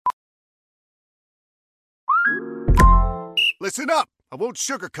Listen up. I won't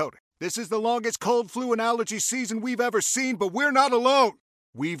sugarcoat it. This is the longest cold, flu, and allergy season we've ever seen, but we're not alone.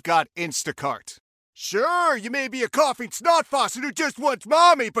 We've got Instacart. Sure, you may be a coughing snot faucet who just wants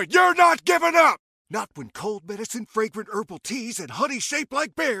mommy, but you're not giving up. Not when cold medicine, fragrant herbal teas, and honey shaped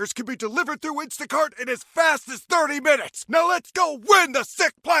like bears can be delivered through Instacart in as fast as 30 minutes. Now let's go win the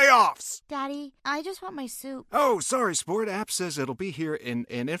sick playoffs. Daddy, I just want my soup. Oh, sorry, Sport. App says it'll be here in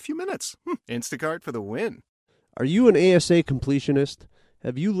a few minutes. Instacart for the win. Are you an ASA completionist?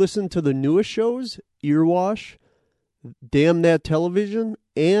 Have you listened to the newest shows, Earwash, Damn That Television,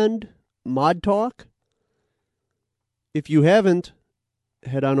 and Mod Talk? If you haven't,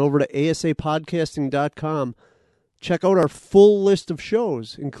 head on over to asapodcasting.com. Check out our full list of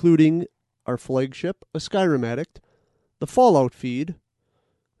shows, including our flagship, A Skyrim Addict, The Fallout Feed,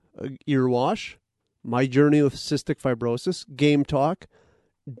 Earwash, My Journey with Cystic Fibrosis, Game Talk,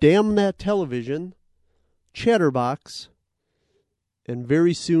 Damn That Television, Chatterbox, and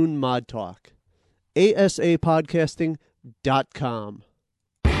very soon Mod Talk. asapodcasting.com.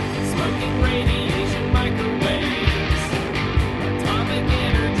 Smoking radiation microwaves, atomic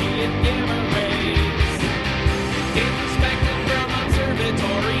energy and gamma rays. Get perspective from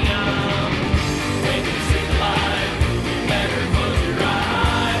observatorium. When you see live, you better close your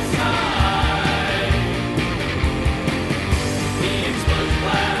eyes high. The exposed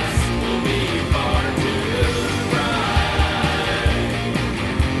glass will be far too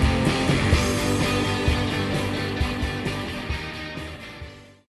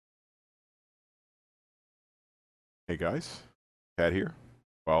Hey guys, Pat here.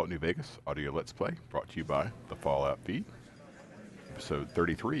 Fallout New Vegas audio Let's Play, brought to you by the Fallout Feed, episode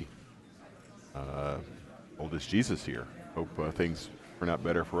 33. Oldest Jesus here. Hope things turn out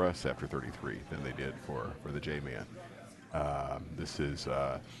better for us after 33 than they did for the J-Man. This is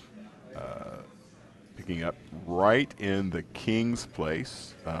picking up right in the King's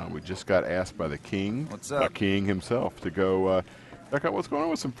place. We just got asked by the King, What's up? the King himself, to go check out what's going on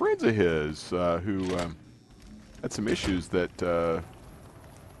with some friends of his who had some issues that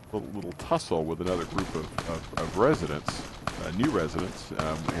little tussle with another group of residents, new residents,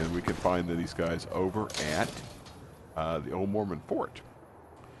 and we can find these guys over at the Old Mormon Fort.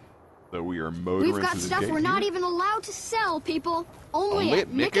 So we are motoring. We've got stuff we're not even allowed to sell, people. Only at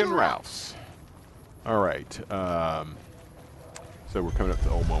Mick and Ralph's. All right. So we're coming up to the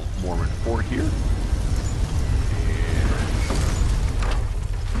Old Mormon Fort here.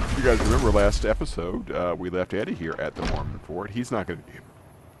 You guys remember last episode, we left Eddie here at the Mormon Fort. He's not going to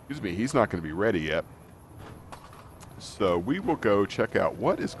he's not going to be ready yet. So we will go check out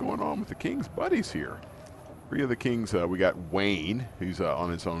what is going on with the King's buddies here. 3 of the Kings, we got Wayne, who's on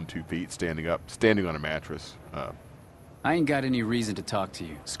his own 2 feet, standing on a mattress. I ain't got any reason to talk to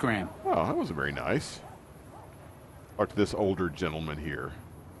you. Scram. Oh, that wasn't very nice. Talk to this older gentleman here,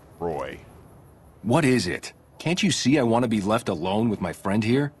 Roy. What is it? Can't you see I want to be left alone with my friend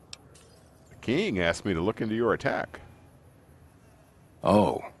here? King asked me to look into your attack.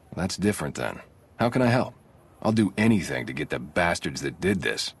 Oh, that's different then. How can I help? I'll do anything to get the bastards that did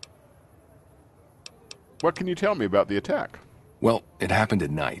this. What can you tell me about the attack? Well, it happened at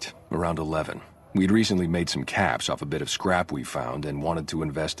night, around 11. We'd recently made some caps off a bit of scrap we found and wanted to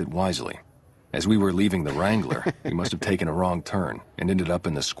invest it wisely. As we were leaving the Wrangler, we must have taken a wrong turn and ended up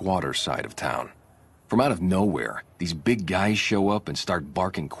in the squatter side of town. From out of nowhere, these big guys show up and start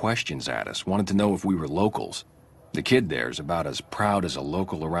barking questions at us, wanted to know if we were locals. The kid there's about as proud as a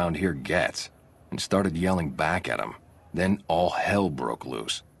local around here gets, and started yelling back at him. Then all hell broke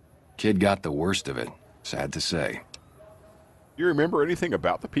loose. Kid got the worst of it, sad to say. Do you remember anything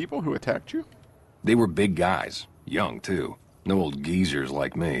about the people who attacked you? They were big guys, young too, no old geezers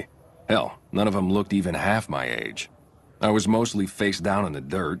like me. Hell, none of them looked even half my age. I was mostly face down in the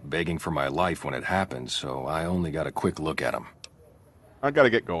dirt, begging for my life when it happened, so I only got a quick look at them. I gotta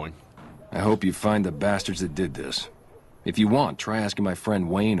get going. I hope you find the bastards that did this. If you want, try asking my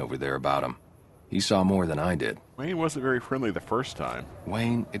friend Wayne over there about them. He saw more than I did. Wayne wasn't very friendly the first time.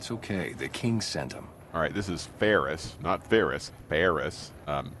 Wayne, it's okay. The King sent him. All right, this is Ferris, not Ferris. Ferris.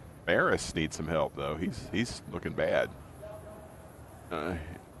 Ferris needs some help, though. He's looking bad.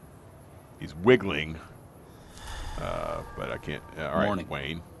 He's wiggling. But I can't. All right, Morning.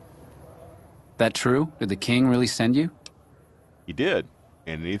 Wayne. That true? Did the King really send you? He did.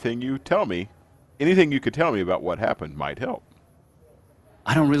 And anything you could tell me about what happened might help.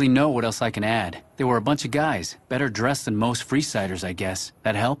 I don't really know what else I can add. There were a bunch of guys, better dressed than most Freesiders, I guess.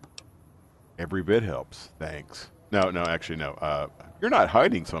 That help? Every bit helps. Thanks. No, actually, no. You're not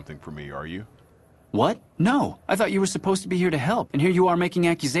hiding something from me, are you? What? No. I thought you were supposed to be here to help, and here you are making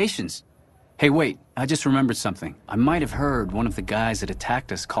accusations. Hey, wait, I just remembered something. I might have heard one of the guys that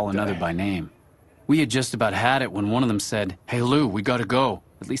attacked us call another by name. We had just about had it when one of them said, "Hey, Lou, we gotta go."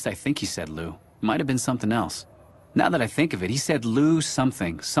 At least I think he said Lou. Might have been something else. Now that I think of it, he said Lou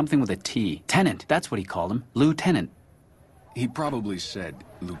something with a T. Tennant, that's what he called him. Lou Tennant. He probably said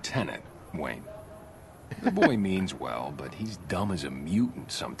Lieutenant, Wayne. The boy means well, but he's dumb as a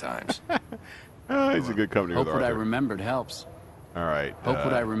mutant sometimes. He's a good company Hope with what Arthur. I remembered helps. All right. Hope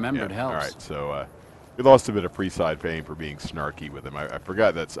what I remembered helps. All right, so we lost a bit of Freeside fame for being snarky with him. I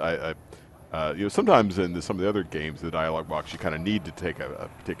forgot that's sometimes in some of the other games, the dialogue box, you kind of need to take a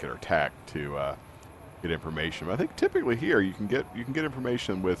particular tack to get information. But I think typically here you can get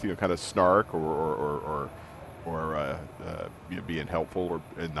information with kind of snark or being helpful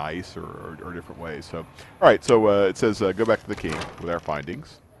or nice or different ways. So, all right. So it says go back to the king with our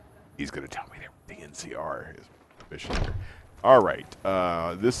findings. He's going to tell me that the NCR is official here. All right.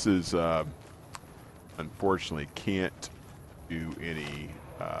 This is unfortunately can't do any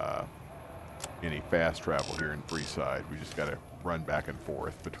fast travel here in Freeside. We just got to run back and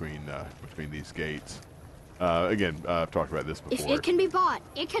forth between these gates. Again, I've talked about this before. If it can be bought,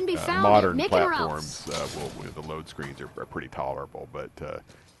 it can be found. Modern Make platforms, the load screens are pretty tolerable, but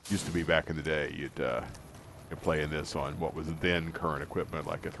used to be back in the day, you'd play in this on what was then current equipment,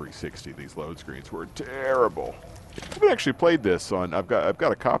 like a 360. These load screens were terrible. I haven't actually played this on. I've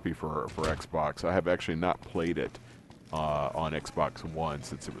got a copy for Xbox. I have actually not played it on Xbox One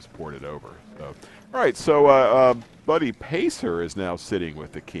since it was ported over. So, all right. So, Buddy Pacer is now sitting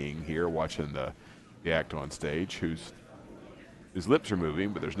with the king here, watching the act on stage. His lips are moving,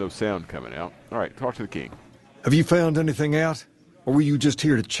 but there's no sound coming out. All right, talk to the king. Have you found anything out, or were you just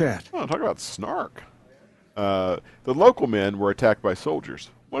here to chat? Oh, talk about snark. The local men were attacked by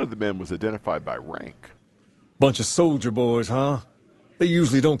soldiers. One of the men was identified by rank. Bunch of soldier boys, huh? They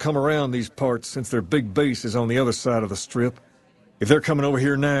usually don't come around these parts since their big base is on the other side of the strip. If they're coming over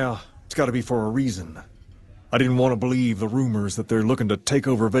here now, it's got to be for a reason. I didn't want to believe the rumors that they're looking to take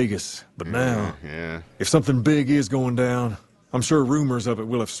over Vegas, but now, if something big is going down, I'm sure rumors of it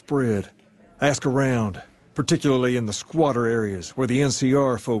will have spread. Ask around, particularly in the squatter areas where the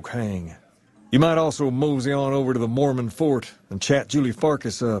NCR folk hang. You might also mosey on over to the Mormon fort and chat Julie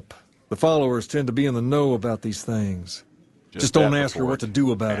Farkas up. The followers tend to be in the know about these things. Just don't ask her what to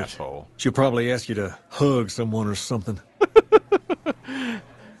do about it. She'll probably ask you to hug someone or something.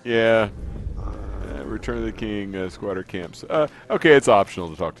 Yeah. Return of the King, squatter camps. Okay, it's optional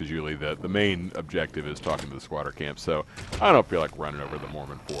to talk to Julie. The main objective is talking to the squatter camps, so I don't feel like running over the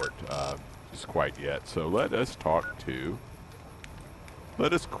Mormon fort just quite yet. So let us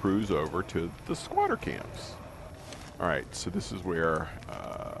cruise over to the squatter camps. All right, so this is where,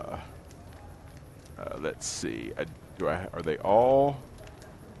 let's see, are they all?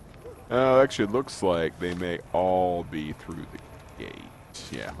 Actually, it looks like they may all be through the gate.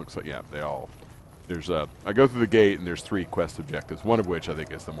 Yeah, looks like, yeah, they all. I go through the gate, and there's 3 quest objectives, one of which I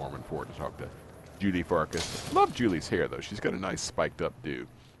think is the Mormon fort to talk to Julie Farkas. Love Julie's hair, though. She's got a nice spiked up do.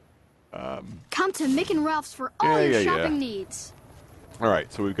 Come to Mick and Ralph's for all your shopping needs. All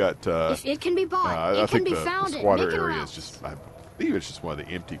right, so we've got. If it can be bought, I it can think be found the at squatter Mick and area Ralph's. is just. I believe it's just one of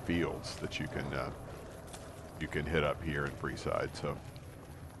the empty fields that you can hit up here in Freeside. So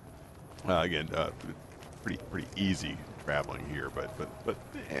again, pretty easy traveling here, but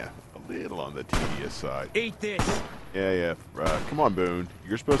yeah, a little on the tedious side. Eat this. Yeah. Come on, Boone.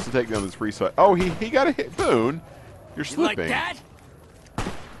 You're supposed to take down this Freeside. Oh, he got a hit, Boone. You're slipping. Like that?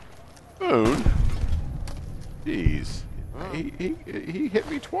 Boone. Jeez. He hit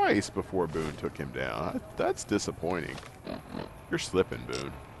me twice before Boone took him down. That's disappointing. You're slipping,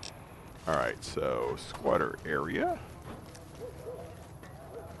 Boone. All right, so squatter area.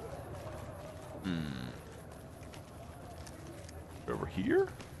 Over here?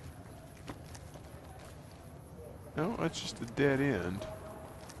 No, that's just a dead end.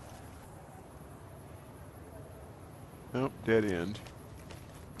 Nope, dead end.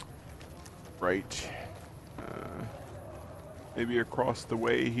 Right. Maybe across the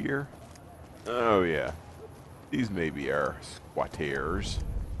way here? Oh, yeah. These may be our squatters.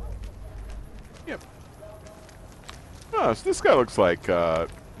 Yep. Oh, so this guy looks like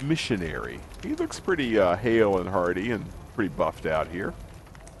missionary. He looks pretty hale and hearty and pretty buffed out here.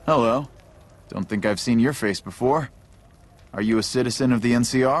 Hello. Don't think I've seen your face before. Are you a citizen of the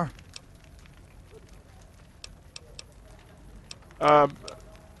NCR?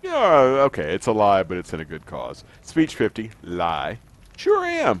 Yeah, okay, it's a lie, but it's in a good cause. Speech 50, lie. Sure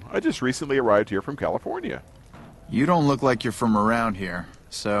am. I just recently arrived here from California. You don't look like you're from around here,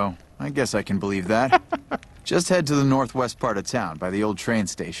 so I guess I can believe that. Just head to the northwest part of town, by the old train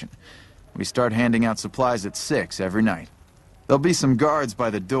station. We start handing out supplies at 6 every night. There'll be some guards by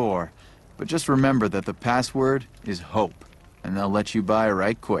the door, but just remember that the password is hope, and they'll let you by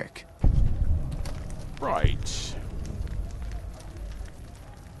right quick. Right.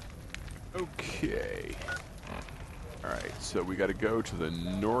 Okay. Alright, so we got to go to the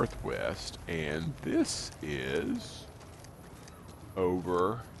northwest, and this is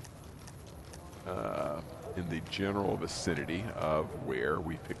over in the general vicinity of where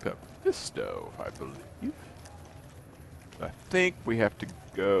we picked up Fisto, I believe. I think we have to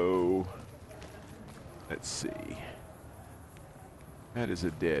go... Let's see. That is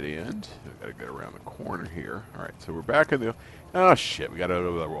a dead end. We've got to get around the corner here. Alright, so we're back in the... Oh, shit. We got to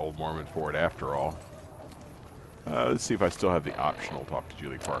go to the Old Mormon Fort after all. Let's see if I still have the optional talk to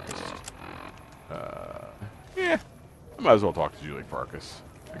Julie Farkas. Yeah. I might as well talk to Julie Farkas.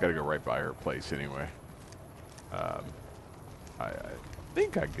 I got to go right by her place anyway. I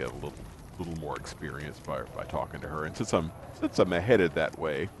think I get a little more experience by talking to her. And since I'm headed that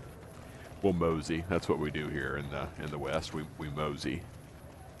way, we'll mosey. That's what we do here in the West. We mosey.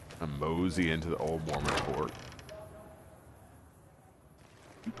 I mosey into the Old Mormon Fort.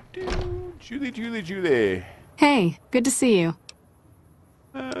 Julie. Hey, good to see you.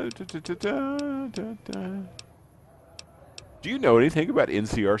 Do you know anything about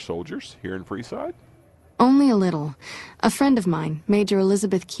NCR soldiers here in Freeside? Only a little. A friend of mine, Major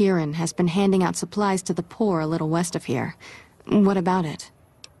Elizabeth Kieran, has been handing out supplies to the poor a little west of here. What about it?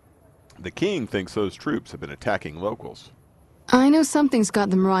 The king thinks those troops have been attacking locals. I know something's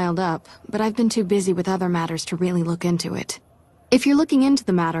got them riled up, but I've been too busy with other matters to really look into it. If you're looking into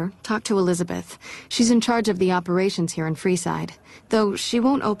the matter, talk to Elizabeth. She's in charge of the operations here in Freeside, though she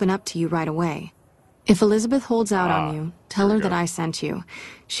won't open up to you right away. If Elizabeth holds out on you, tell her that I sent you.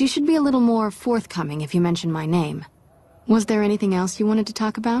 She should be a little more forthcoming if you mention my name. Was there anything else you wanted to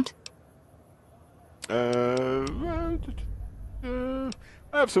talk about? I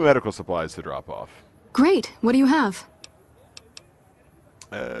have some medical supplies to drop off. Great. What do you have?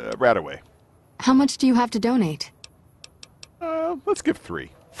 Radaway. How much do you have to donate? Let's give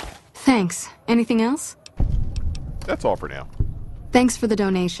 3. Thanks. Anything else? That's all for now. Thanks for the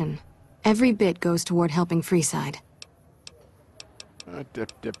donation. Every bit goes toward helping Freeside. All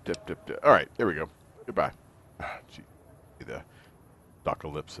right, there we go. Goodbye. Gee, the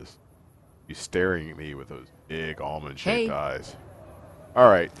Docalipsis. He's staring at me with those big almond-shaped eyes. All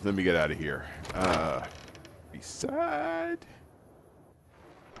right, let me get out of here. Freeside.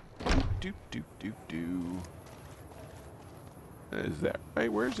 Is that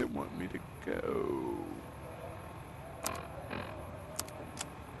right? Where does it want me to go?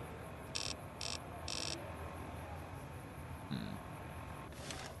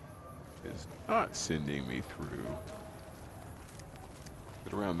 It's not sending me through. Is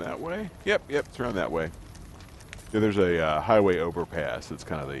it around that way? Yep, it's around that way. Yeah, there's a highway overpass. That's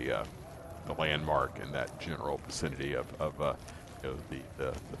kind of the landmark in that general vicinity of the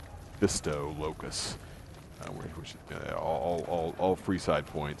Fisto locus. Which all Freeside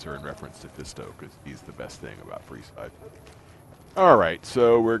points are in reference to Fisto because he's the best thing about Freeside. All right,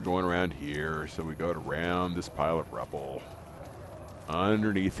 so we're going around here. So we go around this pile of rubble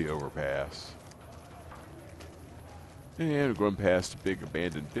underneath the overpass, and we're going past a big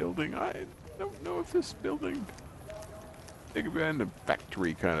abandoned building. I don't know if this building, big abandoned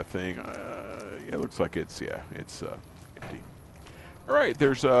factory kind of thing. Yeah, it looks like it's empty. All right,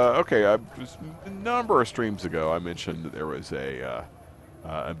 there's okay. A number of streams ago, I mentioned that there was a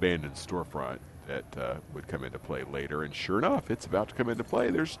abandoned storefront that would come into play later, and sure enough, it's about to come into play.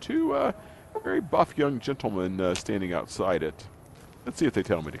 There's 2 very buff young gentlemen standing outside it. Let's see if they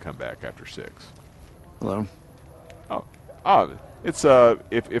tell me to come back after 6. Hello. It's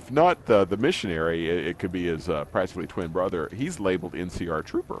if not the missionary, it could be his practically twin brother. He's labeled NCR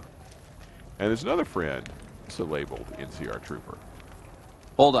Trooper, and there's another friend also labeled NCR Trooper.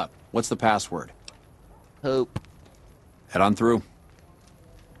 Hold up. What's the password? Hope. Head on through.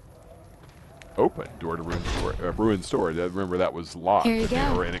 Open. Door to ruined store. Remember, that was locked. Here you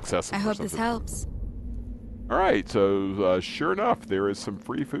go. Or inaccessible. I hope this helps. All right. So, sure enough, there is some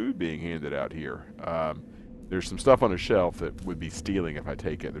free food being handed out here. There's some stuff on a shelf that would be stealing if I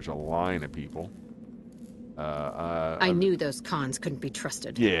take it. There's a line of people. I knew those cons couldn't be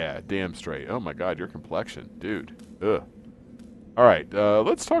trusted. Yeah, damn straight. Oh, my God, your complexion. Dude. Ugh. All right,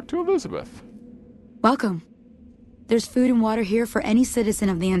 let's talk to Elizabeth. Welcome. There's food and water here for any citizen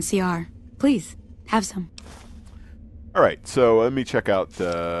of the NCR. Please, have some. All right, so let me check out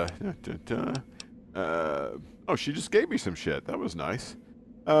oh, she just gave me some shit. That was nice.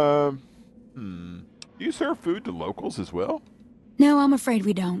 Do you serve food to locals as well? No, I'm afraid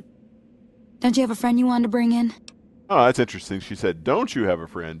we don't. Don't you have a friend you wanted to bring in? Oh, that's interesting. She said, don't you have a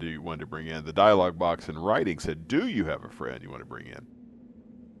friend you want to bring in? The dialogue box in writing said, do you have a friend you want to bring in?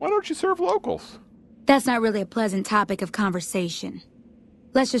 Why don't you serve locals? That's not really a pleasant topic of conversation.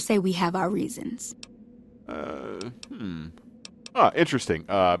 Let's just say we have our reasons. Interesting.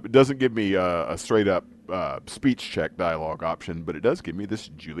 It doesn't give me a straight-up speech check dialogue option, but it does give me this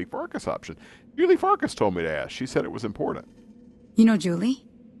Julie Farkas option. Julie Farkas told me to ask. She said it was important. You know Julie?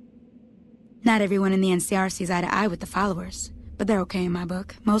 Not everyone in the NCR sees eye to eye with the followers, but they're okay in my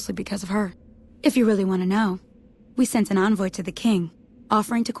book, mostly because of her. If you really want to know, we sent an envoy to the king,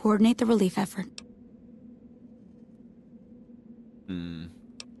 offering to coordinate the relief effort.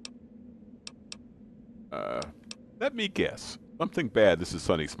 Let me guess. Something bad. This is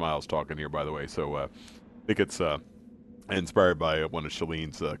Sunny Smiles talking here, by the way. So I think it's inspired by one of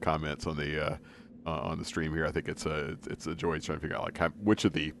Shalene's comments on the stream here. I think it's a Joy's trying to figure out like which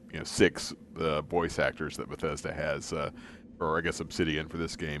of the 6 voice actors that Bethesda has, or I guess Obsidian for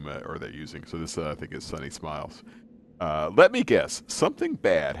this game, are they using. So this I think is Sunny Smiles. Let me guess. Something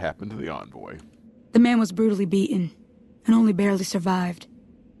bad happened to the envoy. The man was brutally beaten and only barely survived.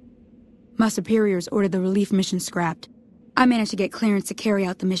 My superiors ordered the relief mission scrapped. I managed to get clearance to carry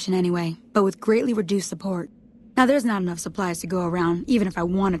out the mission anyway, but with greatly reduced support. Now there's not enough supplies to go around, even if I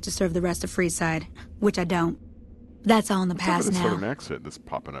wanted to serve the rest of Freeside, which I don't. That's all in the past now. Southern accent that's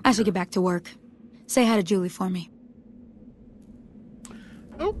popping up. I should get back to work. Say hi to Julie for me.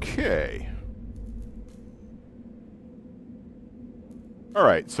 Okay. All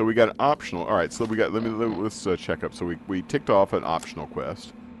right, so we got an optional. All right, so we got. Let's check up. So we ticked off an optional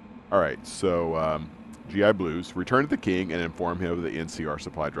quest. All right, so GI Blues, return to the king and inform him of the NCR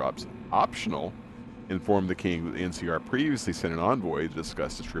supply drops. Optional, inform the king that the NCR previously sent an envoy to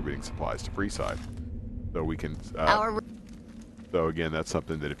discuss distributing supplies to Freeside. So we can. So again, that's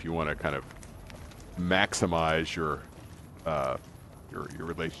something that if you want to kind of maximize your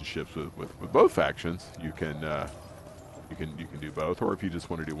relationships with both factions, you can do both, or if you just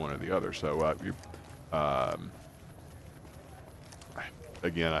want to do one or the other. So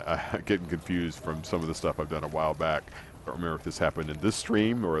again, I'm getting confused from some of the stuff I've done a while back. I don't remember if this happened in this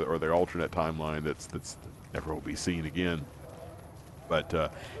stream or the alternate timeline that's never will be seen again. But the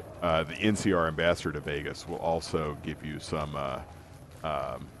NCR ambassador to Vegas will also give you some.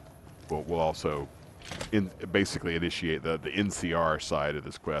 Will also basically initiate the NCR side of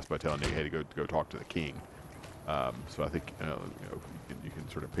this quest by telling you, hey, to go talk to the king. So I think you can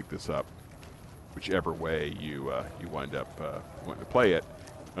sort of pick this up whichever way you wind up wanting to play it,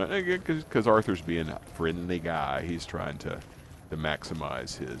 because Arthur's being a friendly guy. He's trying to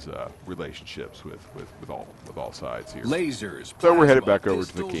maximize his relationships with all sides here. Lasers. So we're headed back over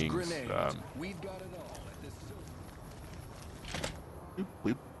to the king's. We've got it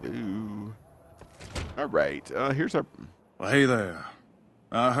all. All right. Here's our. Well, hey there.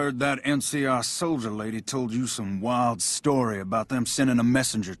 I heard that NCR soldier lady told you some wild story about them sending a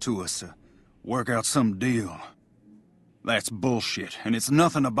messenger to us to work out some deal. That's bullshit, and it's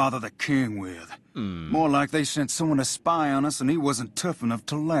nothing to bother the king with. More like they sent someone to spy on us and he wasn't tough enough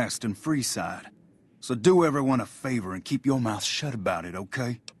to last in Freeside. So do everyone a favor and keep your mouth shut about it,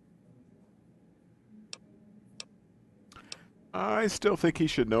 okay? I still think he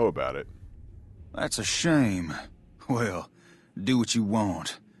should know about it. That's a shame. Well, do what you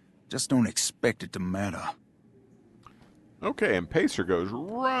want. Just don't expect it to matter. Okay, and Pacer goes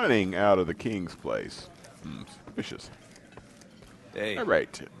running out of the king's place. Suspicious. Hey. All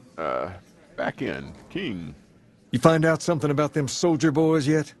right. Back in. King. You find out something about them soldier boys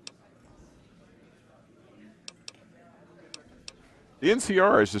yet? The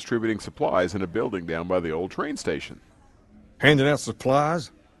NCR is distributing supplies in a building down by the old train station. Handing out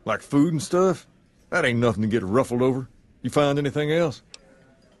supplies? Like food and stuff? That ain't nothing to get ruffled over. You find anything else?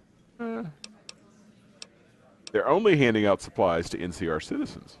 They're only handing out supplies to NCR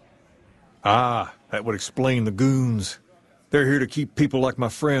citizens. Ah, that would explain the goons. They're here to keep people like my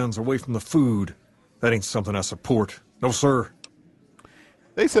friends away from the food. That ain't something I support. No, sir.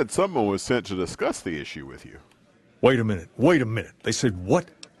 They said someone was sent to discuss the issue with you. Wait a minute. They said what?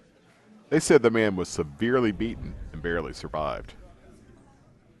 They said the man was severely beaten and barely survived.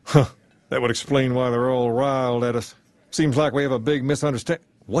 Huh. That would explain why they're all riled at us. Seems like we have a big misunderstanding.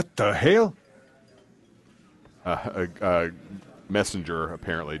 What the hell? A messenger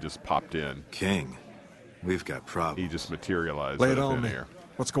apparently just popped in. King, we've got problems. He just materialized. Lay it on me. Here.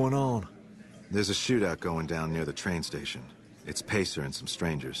 What's going on? There's a shootout going down near the train station. It's Pacer and some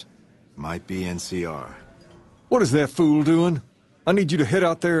strangers. Might be NCR. What is that fool doing? I need you to head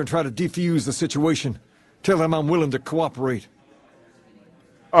out there and try to defuse the situation. Tell them I'm willing to cooperate.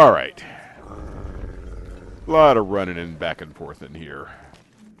 All right. A lot of running in back and forth in here.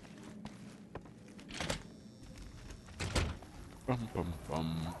 Bum, bum,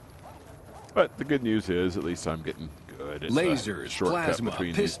 bum. But the good news is, at least I'm getting good. It's lasers, plasma,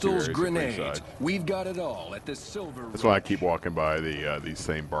 pistols, grenades. We've got it all at the Silver That's why I keep walking by these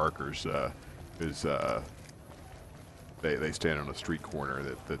same barkers. They stand on a street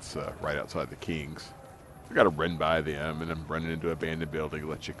corner that's right outside the King's. I got to run by them, and I'm running into an abandoned building.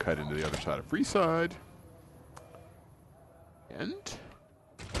 Let you cut into the other side of Freeside, and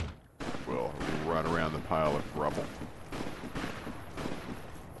we'll run around the pile of rubble.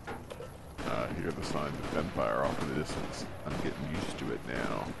 Hear the signs of gunfire off in the distance. I'm getting used to it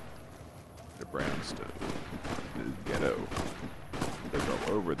now. The brownstone, the ghetto. They're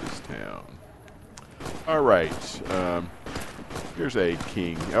all over this town. All right. Here's a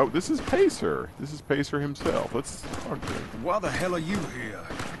king. Oh, this is Pacer. This is Pacer himself. Let's talk to him. Why the hell are you here?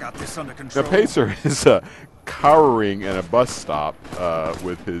 I got this under control. Now, Pacer is cowering at a bus stop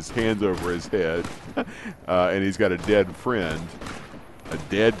with his hands over his head, and he's got a dead friend, a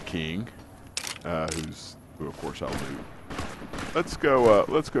dead king, who of course I'll loot. Let's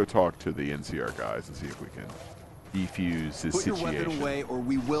go talk to the NCR guys and see if we can defuse this situation. Put your weapon away, or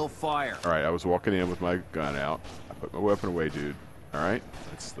we will fire. All right, I was walking in with my gun out. I put my weapon away, dude. All right,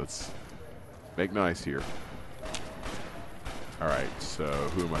 let's make nice here. All right, so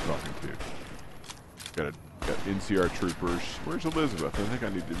who am I talking to? Got NCR troopers. Where's Elizabeth? I think I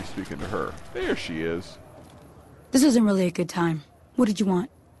need to be speaking to her. There she is. This isn't really a good time. What did you want?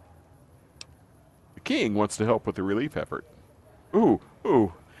 The king wants to help with the relief effort. Ooh.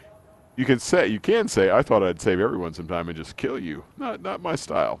 You can say, I thought I'd save everyone some time and just kill you. Not my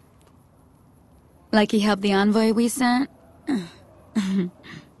style. Like he helped the envoy we sent?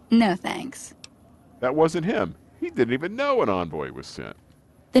 No thanks. That wasn't him. He didn't even know an envoy was sent.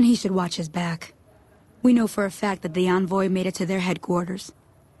 Then he should watch his back. We know for a fact that the envoy made it to their headquarters.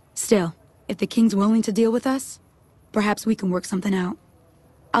 Still, if the king's willing to deal with us, perhaps we can work something out.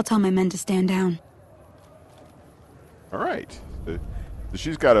 I'll tell my men to stand down. All right.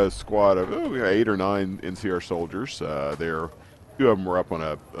 She's got a squad of 8 or 9 NCR soldiers. There, 2 of them were up on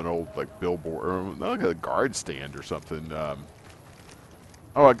an old billboard, or like a guard stand or something.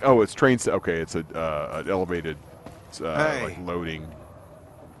 It's train. Okay, it's an elevated loading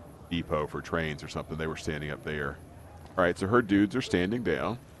depot for trains or something. They were standing up there. All right, so her dudes are standing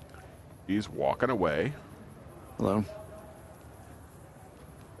down. He's walking away. Hello.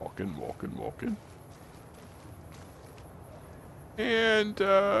 Walking. And,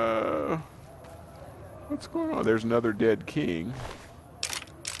 what's going on? There's another dead king.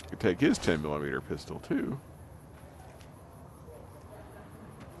 You can take his 10mm pistol, too.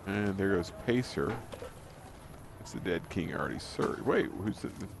 And there goes Pacer. It's the dead king I already served. Wait, who's the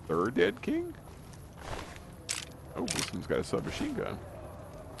third dead king? Oh, this one's got a submachine gun.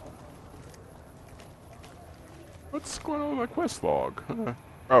 What's going on with my quest log?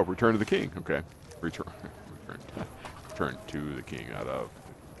 Return to the king. Okay. Return to the king out of.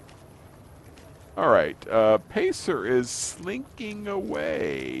 All right. Pacer is slinking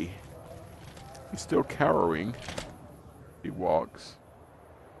away. He's still cowering. He walks.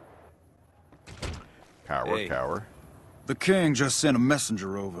 Cower. The king just sent a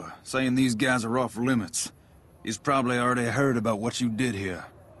messenger over, saying these guys are off limits. He's probably already heard about what you did here.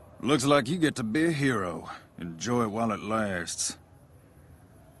 Looks like you get to be a hero. Enjoy it while it lasts.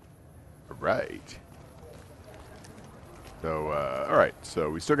 All right. So, all right. So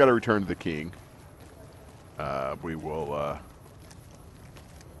we still got to return to the king. We will.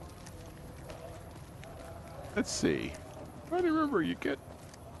 Let's see. I remember you get.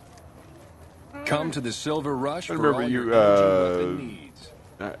 Come to the Silver Rush I for remember all you. your weapon needs.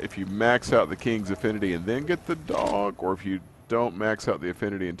 If you max out the king's affinity and then get the dog, or if you don't max out the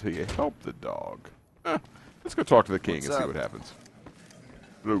affinity until you help the dog. Let's go talk to the king and see what happens.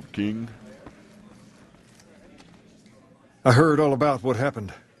 Hello, king. I heard all about what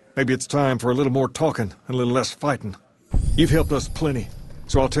happened. Maybe it's time for a little more talking and a little less fighting. You've helped us plenty,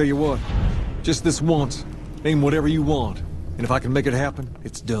 so I'll tell you what. Just this once, name whatever you want, and if I can make it happen,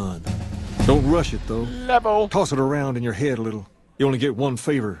 it's done. Don't rush it, though. Level. Toss it around in your head a little. You only get one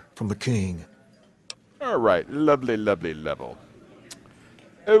favor from the king. All right, lovely level.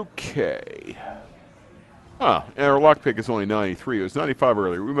 Okay. And our lockpick is only 93. It was 95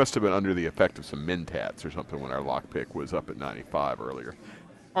 earlier. We must have been under the effect of some Mentats or something when our lockpick was up at 95 earlier.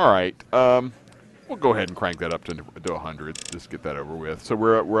 All right. We'll go ahead and crank that up to 100. Just get that over with. So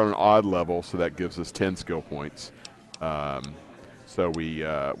we're on an odd level, so that gives us 10 skill points. So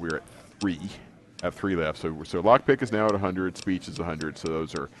we're at 3. Have 3 left. So lockpick is now at 100. Speech is 100. So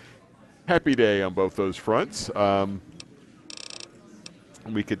those are happy day on both those fronts.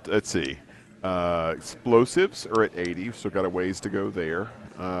 We could, let's see. Explosives are at 80, so got a ways to go there.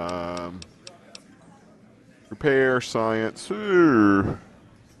 Repair, science. Ooh.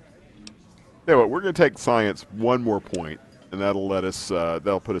 Yeah, well, we're going to take science one more point, and that'll let us.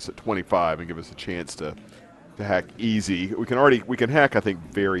 That'll put us at 25 and give us a chance to hack easy. We can hack, I think,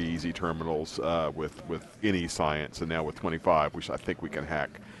 very easy terminals with any science, and now with 25, I think we can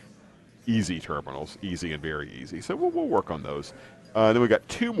hack easy terminals, easy and very easy. So we'll work on those. Then we got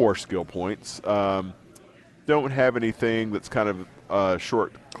 2 more skill points. Don't have anything that's kind of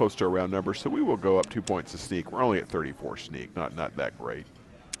short, close to a round number, so we will go up 2 points to sneak. We're only at 34 sneak, not that great.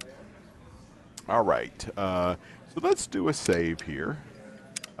 All right, so let's do a save here.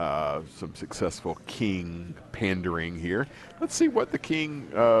 Some successful king pandering here. Let's see what the king,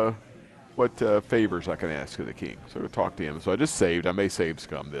 what favors I can ask of the king. So we'll talk to him. So I just saved. I may save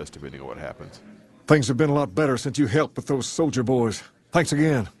scum this, depending on what happens. Things have been a lot better since you helped with those soldier boys. Thanks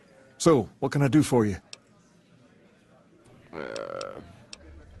again. So, what can I do for you?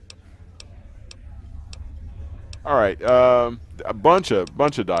 All right, a bunch of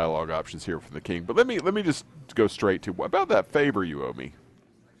dialogue options here from the king, but let me just go straight to what about that favor you owe me?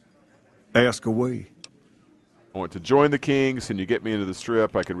 Ask away. I want to join the Kings. Can you get me into the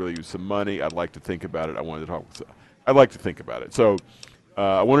Strip? I could really use some money. I'd like to think about it. I'd like to think about it. So,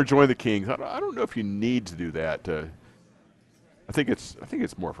 I want to join the Kings. I don't know if you need to do that. I think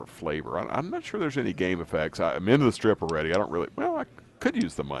it's more for flavor. I'm not sure there's any game effects. I'm into the Strip already. I don't really. Well, I could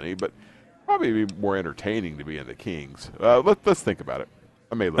use the money, but probably be more entertaining to be in the Kings. Let's think about it.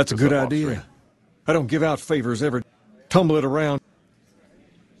 I may look. That's a good idea. I don't give out favors ever. Tumble it around.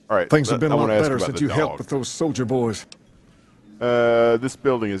 All right. Things have been a lot better since you helped with those soldier boys. This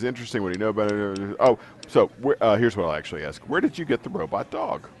building is interesting. What do you know about it? Oh, so here's what I'll actually ask. Where did you get the robot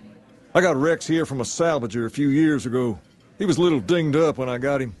dog? I got Rex here from a salvager a few years ago. He was a little dinged up when I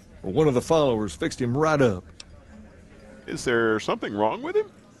got him. Well, one of the followers fixed him right up. Is there something wrong with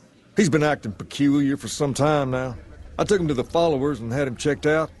him? He's been acting peculiar for some time now. I took him to the followers and had him checked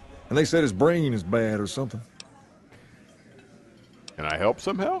out, and they said his brain is bad or something. Can I help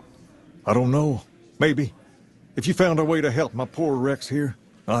somehow? I don't know. Maybe. If you found a way to help my poor Rex here,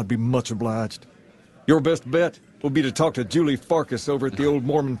 I'd be much obliged. Your best bet will be to talk to Julie Farkas over at the old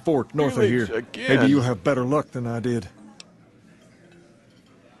Mormon fort north of here. Again. Maybe you'll have better luck than I did.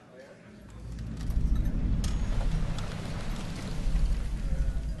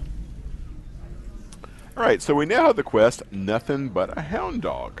 All right, so we now have the quest, Nothing But a Hound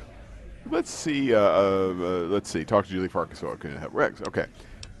Dog. Let's see, talk to Julie Farkas so I can have Rex. Okay.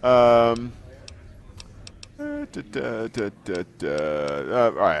 All right,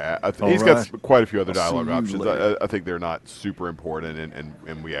 he's got quite a few other dialogue options. I think they're not super important,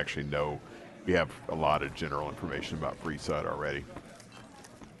 and we actually know we have a lot of general information about Freeside already.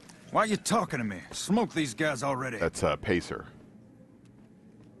 Why are you talking to me? Smoke these guys already. That's Pacer.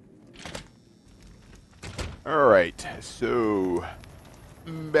 All right, so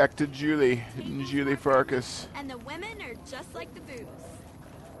back to Julie Farkas. And the women are just like the booze.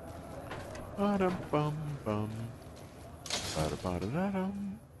 Ba-dum-bum-bum.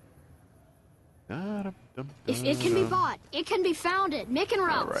 If it can be bought, it can be found at Mick and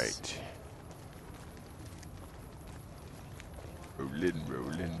Ralph's. All right.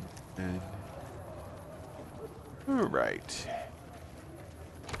 Rolling. All right.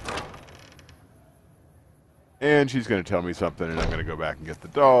 And she's going to tell me something, and I'm going to go back and get the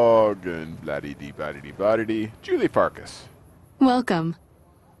dog, and blah-dee-dee-blah-dee-dee-blah-dee-dee. Julie Farkas. Welcome.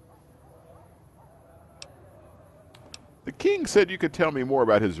 The king said you could tell me more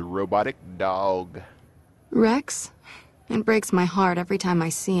about his robotic dog. Rex? It breaks my heart every time I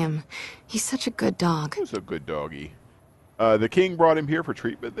see him. He's such a good dog. Who's a good doggy? The king brought him here for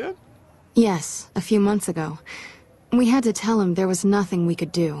treatment then? Yes, a few months ago. We had to tell him there was nothing we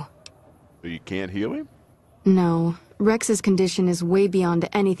could do. So you can't heal him? No. Rex's condition is way beyond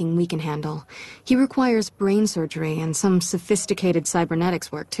anything we can handle. He requires brain surgery and some sophisticated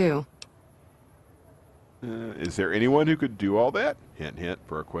cybernetics work, too. Is there anyone who could do all that? Hint, hint,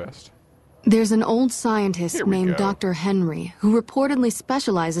 for a quest. There's an old scientist named Dr. Henry who reportedly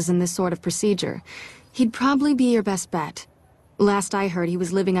specializes in this sort of procedure. He'd probably be your best bet. Last I heard, he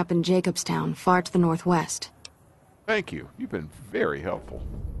was living up in Jacobstown, far to the northwest. Thank you. You've been very helpful.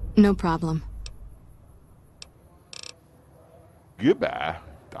 No problem. Goodbye. ...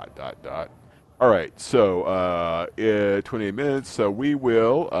 All right, so 28 minutes. So we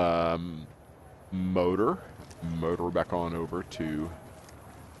will motor back on over to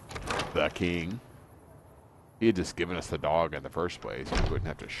the king. He had just given us the dog in the first place. We wouldn't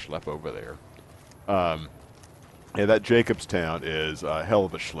have to schlep over there. Yeah, that Jacobstown is a hell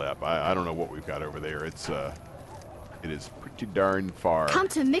of a schlep. I don't know what we've got over there. It is pretty darn far. Come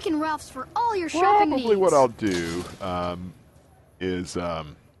to Mick and Ralph's for all your shopping needs. Probably what I'll do is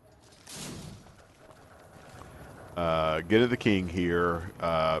get to the King here.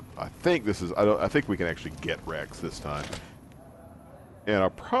 I think this is. I think we can actually get Rex this time. And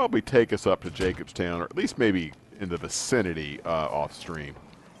I'll probably take us up to Jacobstown, or at least maybe in the vicinity off stream.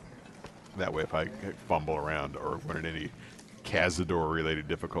 That way, if I fumble around or run into any Cazador-related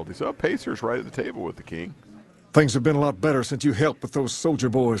difficulties. Oh, Pacer's right at the table with the King. Things have been a lot better since you helped with those soldier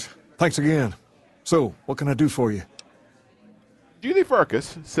boys. Thanks again. So, what can I do for you? Julie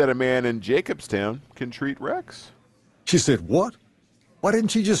Farkas said a man in Jacobstown can treat Rex. She said what? Why didn't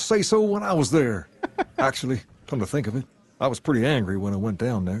she just say so when I was there? Actually, come to think of it, I was pretty angry when I went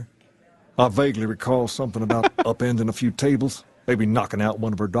down there. I vaguely recall something about upending a few tables, maybe knocking out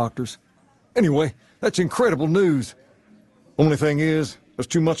one of her doctors. Anyway, that's incredible news. Only thing is, there's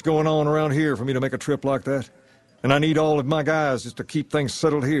too much going on around here for me to make a trip like that. And I need all of my guys just to keep things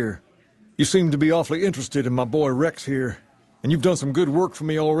settled here. You seem to be awfully interested in my boy Rex here, and you've done some good work for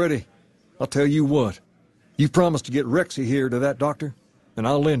me already. I'll tell you what, you promised to get Rexy here to that doctor, and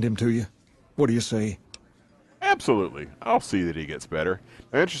I'll lend him to you. What do you say? Absolutely. I'll see that he gets better.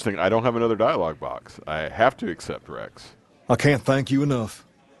 Now, interesting, I don't have another dialogue box. I have to accept Rex. I can't thank you enough.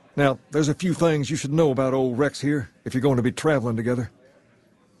 Now, there's a few things you should know about old Rex here if you're going to be traveling together.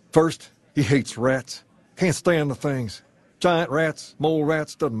 First, he hates rats. Can't stand the things. Giant rats, mole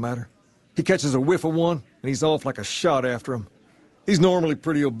rats, doesn't matter. He catches a whiff of one, and he's off like a shot after him. He's normally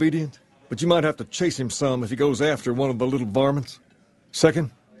pretty obedient, but you might have to chase him some if he goes after one of the little varmints.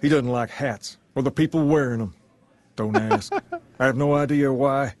 Second, he doesn't like hats, or the people wearing them. Don't ask. I have no idea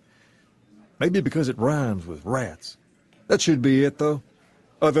why. Maybe because it rhymes with rats. That should be it, though.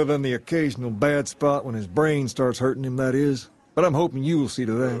 Other than the occasional bad spot when his brain starts hurting him, that is. But I'm hoping you will see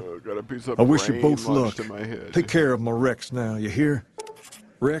to that. Got a piece of I wish you brain both luck. lodged in my head. Take care of my Rex now, you hear?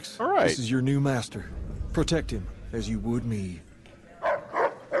 Rex, all right. This is your new master. Protect him as you would me.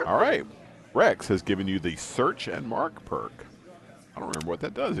 All right. Rex has given you the Search and Mark perk. I don't remember what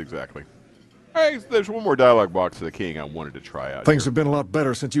that does exactly. All right, there's one more dialogue box of the King I wanted to try out. Things have been a lot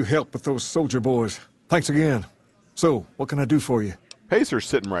better since you helped with those soldier boys. Thanks again. So, what can I do for you? Pacer's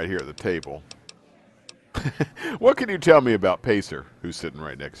sitting right here at the table. What can you tell me about Pacer, who's sitting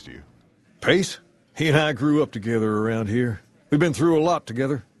right next to you? Pace? He and I grew up together around here. We've been through a lot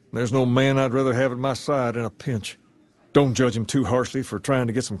together. There's no man I'd rather have at my side in a pinch. Don't judge him too harshly for trying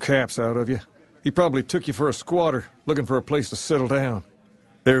to get some caps out of you. He probably took you for a squatter, looking for a place to settle down.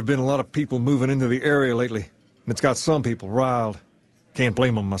 There have been a lot of people moving into the area lately, and it's got some people riled. Can't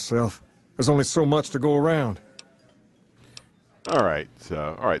blame them myself. There's only so much to go around. All right,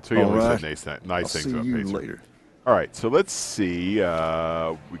 so you only said nice things about Pacer. Later. All right, so let's see. We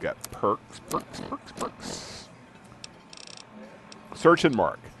got perks. Search and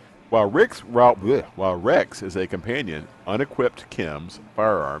Mark. While Rex is a companion, unequipped chems,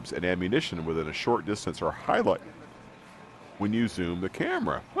 firearms, and ammunition within a short distance are highlighted when you zoom the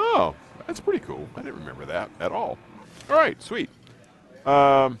camera. Oh, that's pretty cool. I didn't remember that at all. All right, sweet.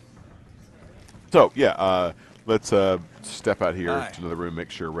 Let's step out here to another room,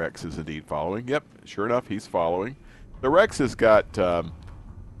 make sure Rex is indeed following. Yep, sure enough, he's following. The Rex has got,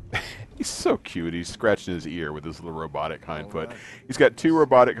 he's so cute. He's scratching his ear with his little robotic hind foot. He's got 2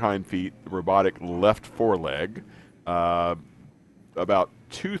 robotic hind feet, the robotic left foreleg. About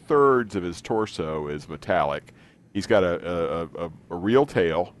 2/3 of his torso is metallic. He's got a real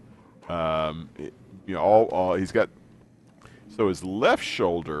tail. He's got, so his left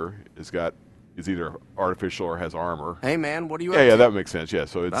shoulder is either artificial or has armor. Hey, man, what are you up to? Yeah, that makes sense. Yeah,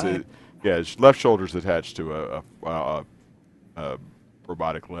 so his left shoulder's attached to a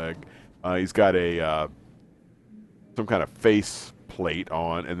robotic leg. He's got some kind of face plate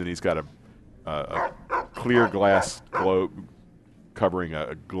on, and then he's got a clear glass globe covering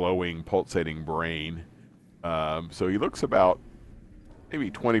a glowing, pulsating brain. So he looks about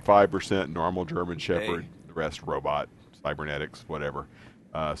maybe 25% normal German Shepherd, the rest robot, cybernetics, whatever.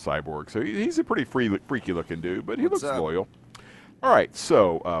 Cyborg. So he's a pretty freaky looking dude, but he looks loyal. All right,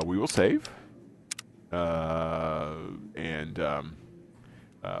 so we will save and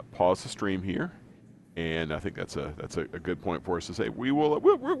pause the stream here, and I think that's a good point for us to say. We'll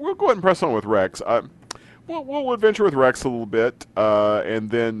go ahead and press on with Rex. We'll adventure with Rex a little bit, and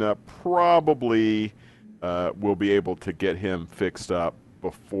then probably we'll be able to get him fixed up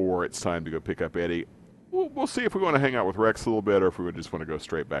before it's time to go pick up Eddie. We'll see if we want to hang out with Rex a little bit or if we would just want to go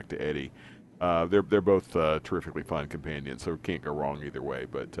straight back to Eddie. they're both terrifically fun companions, so can't go wrong either way.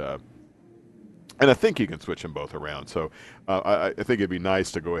 But and I think you can switch them both around. So I think it'd be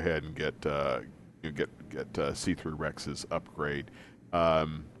nice to go ahead and get See-Through Rex's upgrade.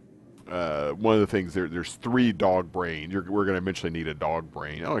 One of the things there's 3 dog brain. We're going to eventually need a dog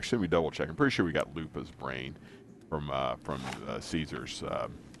brain. Oh, actually, let me double check. I'm pretty sure we got Lupa's brain from Caesar's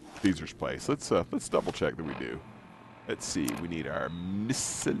place. Let's double check that we do. Let's see. We need our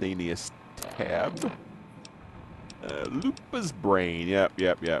miscellaneous tab. Lupa's brain. Yep.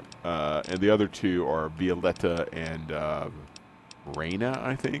 And the other 2 are Violetta and Reina,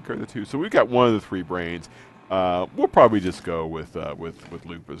 I think, are the 2. So we've got one of the 3 brains. We'll probably just go with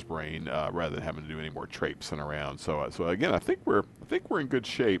Lupa's brain rather than having to do any more traipsing around. So again, I think we're in good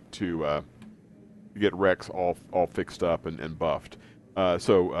shape to get Rex all fixed up and buffed.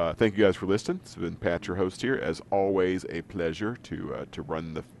 So thank you guys for listening. It's been Pat, your host here. As always, a pleasure to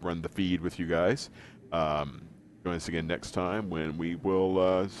run the feed with you guys. Join us again next time when we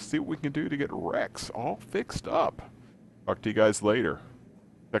will see what we can do to get Rex all fixed up. Talk to you guys later.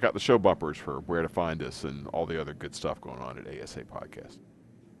 Check out the show bumpers for where to find us and all the other good stuff going on at ASA Podcast.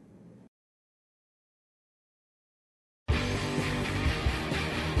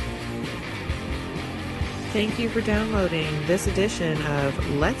 Thank you for downloading this edition of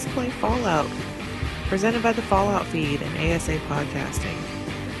Let's Play Fallout, presented by the Fallout Feed and ASA Podcasting.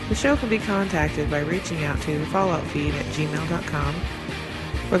 The show can be contacted by reaching out to falloutfeed@gmail.com.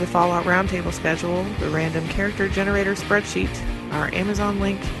 For the Fallout Roundtable schedule, the random character generator spreadsheet, our Amazon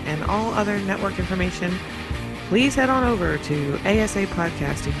link, and all other network information, please head on over to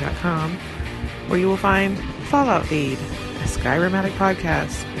asapodcasting.com, where you will find Fallout Feed, a Skyrimatic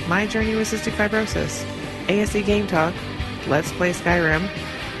podcast, My Journey with Cystic Fibrosis, ASA Game Talk, Let's Play Skyrim,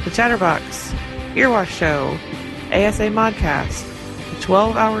 The Chatterbox, Earwash Show, ASA Modcast, a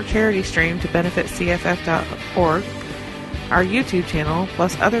 12-hour charity stream to benefit CFF.org, our YouTube channel,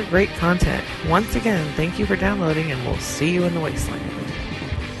 plus other great content. Once again, thank you for downloading, and we'll see you in the wasteland.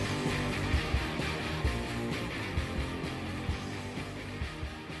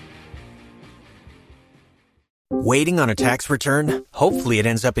 Waiting on a tax return? Hopefully it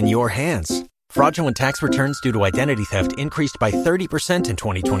ends up in your hands. Fraudulent tax returns due to identity theft increased by 30% in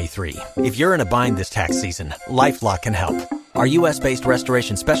 2023. If you're in a bind this tax season, LifeLock can help. Our U.S.-based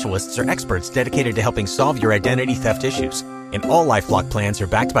restoration specialists are experts dedicated to helping solve your identity theft issues. And all LifeLock plans are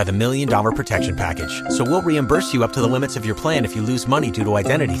backed by the $1 Million Protection Package. So we'll reimburse you up to the limits of your plan if you lose money due to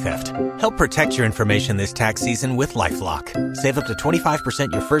identity theft. Help protect your information this tax season with LifeLock. Save up to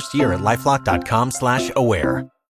 25% your first year at LifeLock.com/aware.